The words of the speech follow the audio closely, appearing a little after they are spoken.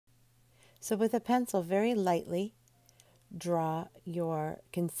So with a pencil, very lightly draw your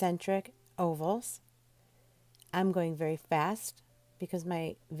concentric ovals. I'm going very fast because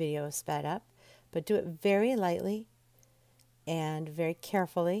my video is sped up, but do it very lightly and very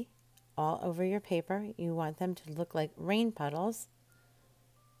carefully all over your paper. You want them to look like rain puddles.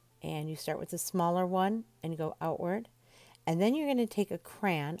 And you start with the smaller one and go outward. And then you're going to take a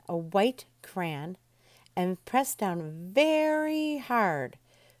crayon, a white crayon, and press down very hard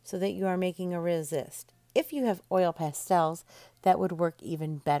so that you are making a resist. If you have oil pastels, that would work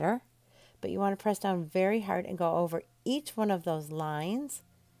even better. But you want to press down very hard and go over each one of those lines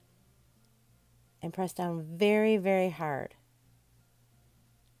and press down very, very hard,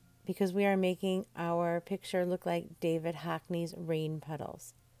 because we are making our picture look like David Hockney's rain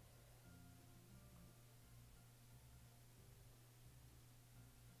puddles.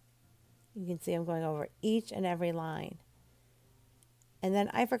 You can see I'm going over each and every line. And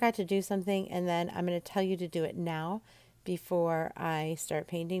then I forgot to do something, and then I'm going to tell you to do it now before I start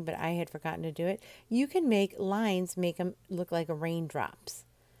painting, but I had forgotten to do it. You can make lines, make them look like raindrops.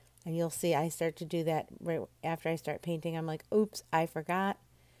 And you'll see I start to do that right after I start painting. I'm like, oops, I forgot.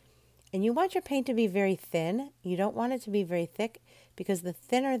 And you want your paint to be very thin. You don't want it to be very thick, because the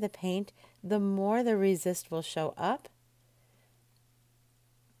thinner the paint, the more the resist will show up.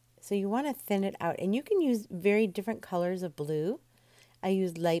 So you want to thin it out. And you can use very different colors of blue. I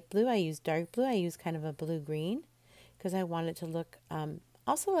use light blue, I use dark blue, I use kind of a blue-green, because I want it to look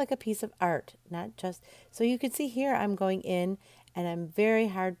also like a piece of art, not just... So you can see here I'm going in and I'm very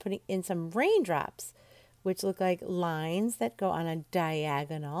hard putting in some raindrops, which look like lines that go on a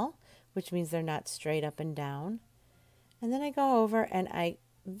diagonal, which means they're not straight up and down. And then I go over and I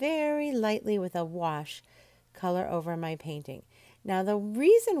very lightly with a wash color over my painting. Now the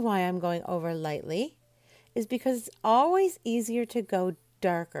reason why I'm going over lightly is because it's always easier to go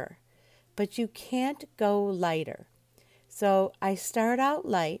darker, but you can't go lighter. So I start out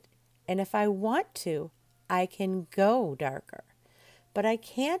light, and if I want to, I can go darker, but I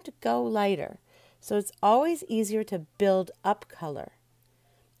can't go lighter. So it's always easier to build up color.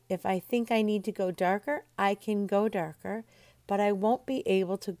 If I think I need to go darker, I can go darker, but I won't be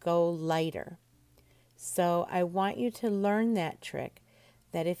able to go lighter. So I want you to learn that trick,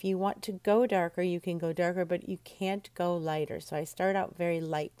 that if you want to go darker, you can go darker, but you can't go lighter. So I start out very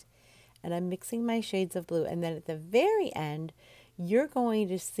light, and I'm mixing my shades of blue. And then at the very end, you're going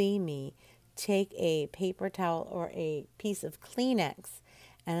to see me take a paper towel or a piece of Kleenex,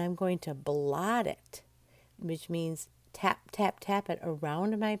 and I'm going to blot it, which means tap, tap, tap it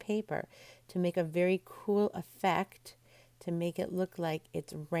around my paper to make a very cool effect, to make it look like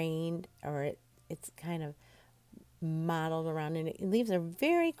it's rained, or it's kind of modeled around, and it leaves a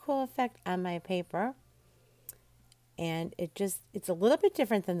very cool effect on my paper. And it's a little bit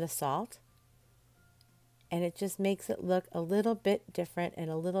different than the salt, and it just makes it look a little bit different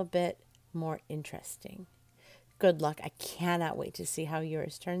and a little bit more interesting. Good luck. I cannot wait to see how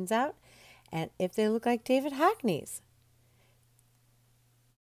yours turns out and if they look like David Hockney's.